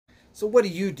So what do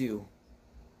you do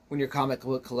when your comic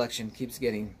book collection keeps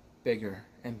getting bigger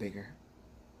and bigger?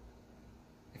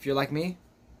 If you're like me,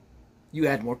 you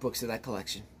add more books to that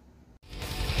collection.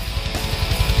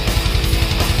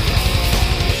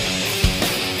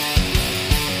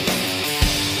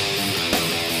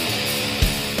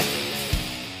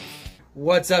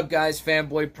 What's up, guys?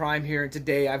 Fanboy Prime here, and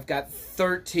today I've got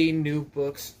 13 new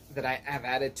books that I have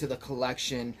added to the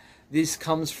collection. This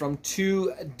comes from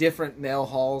two different mail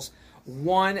hauls.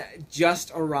 One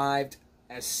just arrived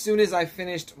as soon as I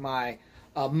finished my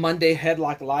Monday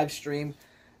Headlock live stream.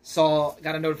 Got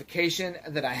a notification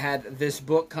that I had this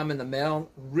book come in the mail.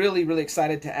 Really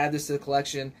excited to add this to the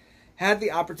collection. Had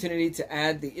the opportunity to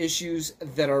add the issues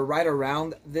that are right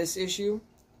around this issue.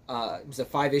 It was a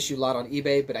 5-issue lot on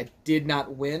eBay, but I did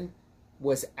not win.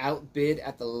 Was outbid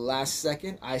at the last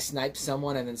second. I sniped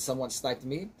someone, and then someone sniped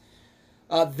me.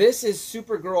 This is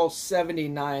Supergirl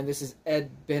 79. This is Ed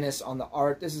Benes on the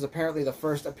art. This is apparently the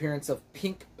first appearance of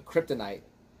Pink Kryptonite.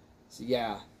 So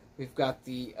yeah, we've got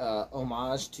the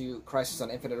homage to Crisis on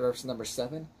Infinite Earths number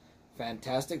 7.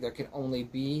 Fantastic. There can only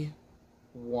be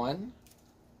one.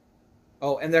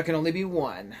 Oh, and there can only be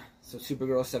one. So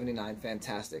Supergirl 79,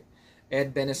 fantastic.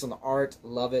 Ed Benes on the art,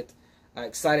 love it.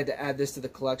 Excited to add this to the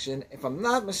collection. If I'm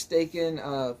not mistaken,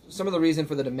 some of the reason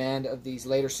for the demand of these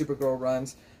later Supergirl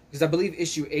runs, because I believe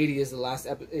issue 80 is the last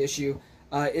issue,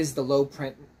 is the low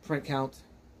print count.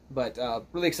 But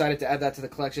really excited to add that to the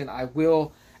collection. I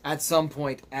will, at some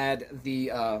point, add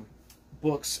the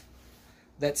books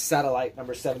that's Satellite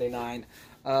number 79.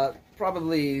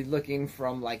 Probably looking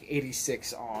from like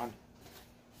 86 on.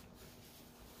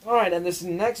 Alright, and this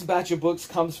next batch of books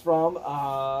comes from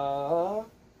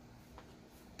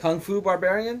Kung Fu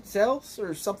Barbarian Sales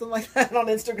or something like that on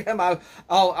Instagram.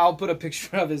 I'll put a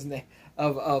picture of his name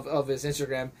of his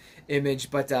Instagram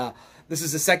image. But this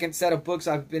is the second set of books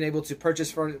I've been able to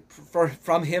purchase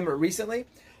from him recently.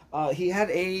 He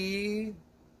had a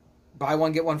buy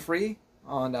one get one free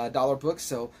on Dollar Books,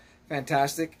 so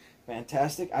fantastic.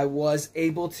 I was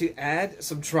able to add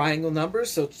some triangle numbers,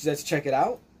 so let's check it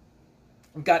out.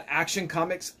 We've got Action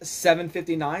Comics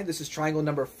 759. This is triangle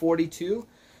number 42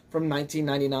 from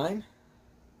 1999.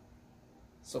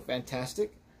 So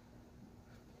fantastic.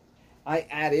 I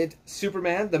added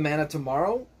Superman, the Man of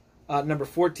Tomorrow, number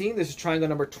 14. This is triangle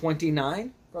number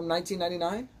 29 from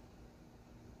 1999.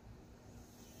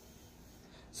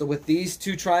 So with these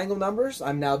two triangle numbers,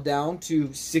 I'm now down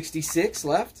to 66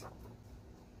 left.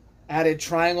 Added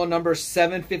triangle number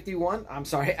 751. I'm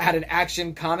sorry, added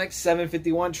Action Comics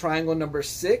 751, triangle number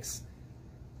 6.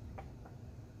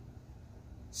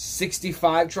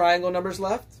 65 triangle numbers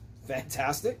left.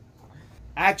 Fantastic.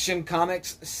 Action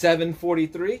Comics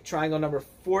 743, triangle number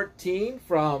 14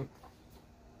 from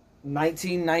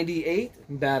 1998.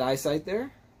 Bad eyesight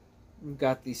there. We've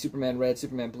got the Superman Red,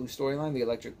 Superman Blue storyline, the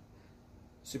Electric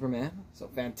Superman. So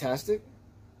fantastic.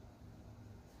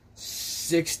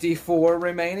 64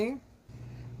 remaining.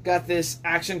 Got this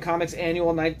Action Comics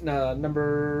annual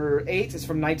number 8. It's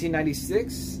from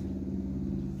 1996.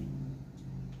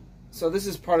 So this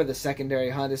is part of the secondary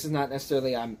hunt. This is not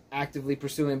necessarily I'm actively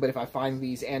pursuing, but if I find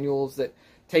these annuals that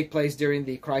take place during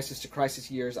the Crisis to Crisis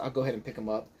years, I'll go ahead and pick them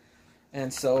up.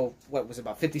 And so, what was it,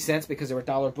 about 50 cents because they were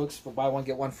dollar books for buy one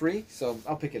get one free. So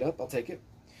I'll pick it up. I'll take it.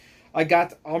 I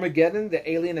got Armageddon, the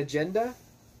Alien Agenda,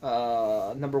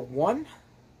 number 1.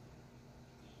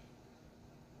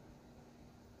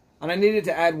 And I needed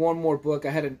to add one more book.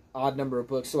 I had an odd number of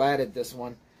books, so I added this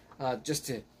one just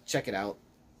to check it out.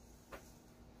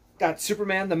 Got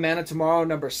Superman, the Man of Tomorrow,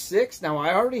 number 6. Now,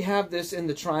 I already have this in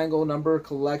the triangle number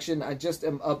collection. I just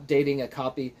am updating a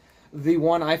copy. The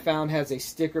one I found has a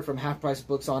sticker from Half Price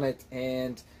Books on it,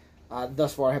 and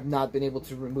thus far I have not been able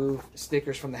to remove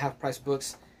stickers from the Half Price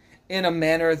Books in a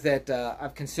manner that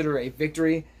I've considered a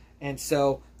victory. And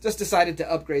so, just decided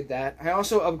to upgrade that. I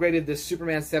also upgraded this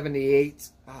Superman 78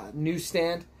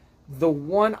 newsstand. The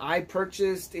one I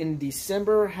purchased in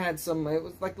December had some, it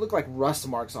was looked like rust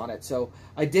marks on it. So,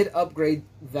 I did upgrade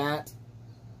that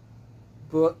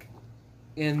book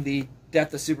in the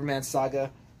Death of Superman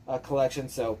Saga collection.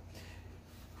 So,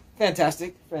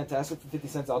 fantastic. For 50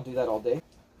 cents, I'll do that all day.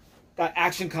 Got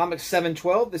Action Comics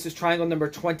 712. This is triangle number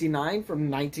 29 from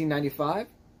 1995.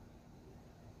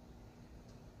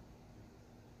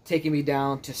 Taking me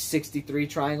down to 63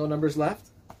 triangle numbers left.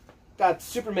 Got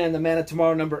Superman, the Man of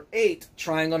Tomorrow, number 8,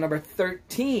 triangle number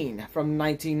 13 from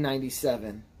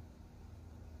 1997.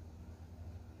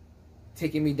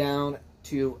 Taking me down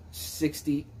to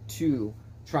 62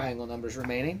 triangle numbers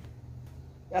remaining.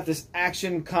 Got this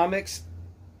Action Comics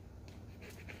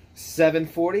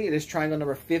 740. It is triangle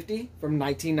number 50 from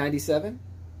 1997.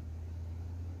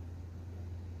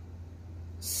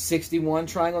 61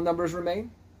 triangle numbers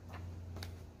remain.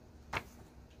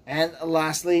 And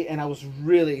lastly, and I was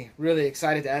really, really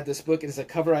excited to add this book. It is a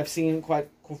cover I've seen quite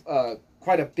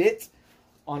a bit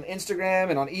on Instagram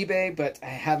and on eBay, but I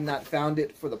have not found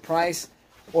it for the price.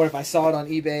 Or if I saw it on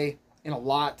eBay in a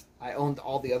lot, I owned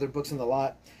all the other books in the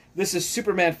lot. This is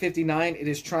Superman 59. It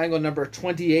is triangle number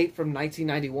 28 from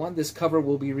 1991. This cover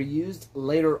will be reused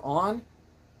later on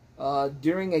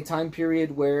during a time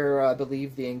period where I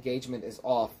believe the engagement is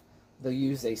off. They'll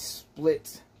use a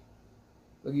split.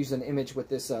 They'll use an image with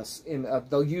this.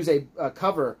 They'll use a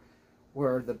cover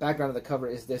where the background of the cover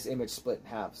is this image split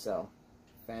in half. So,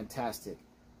 fantastic.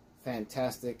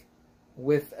 Fantastic.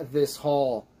 With this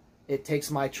haul, it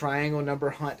takes my triangle number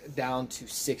hunt down to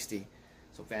 60.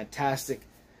 So, fantastic.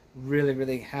 Really,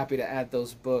 really happy to add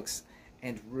those books.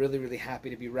 And really, really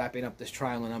happy to be wrapping up this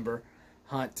triangle number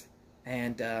hunt.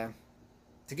 And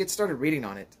to get started reading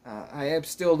on it. I am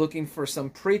still looking for some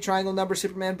pre-triangle number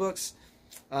Superman books.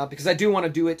 Because I do want to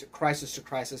do it crisis to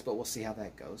crisis, but we'll see how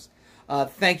that goes.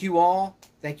 Thank you all.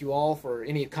 Thank you all for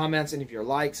any comments, any of your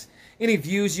likes, any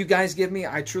views you guys give me.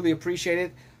 I truly appreciate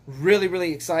it. Really,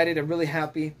 really excited and really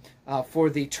happy for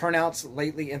the turnouts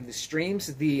lately in the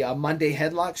streams. The Monday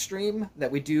Headlock stream that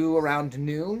we do around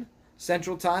noon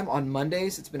Central Time on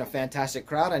Mondays. It's been a fantastic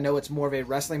crowd. I know it's more of a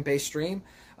wrestling-based stream,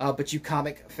 but you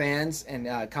comic fans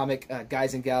and comic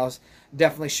guys and gals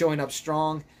definitely showing up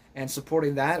strong and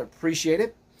supporting that. Appreciate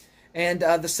it. And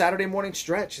the Saturday morning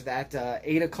stretch, that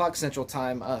 8 o'clock Central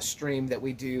Time stream that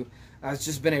we do, it's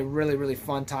just been a really, really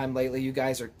fun time lately. You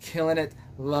guys are killing it.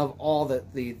 Love all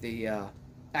the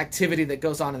activity that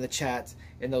goes on in the chat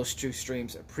in those two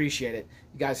streams. Appreciate it.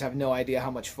 You guys have no idea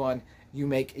how much fun you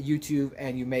make YouTube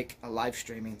and you make live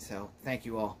streaming. So thank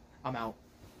you all. I'm out.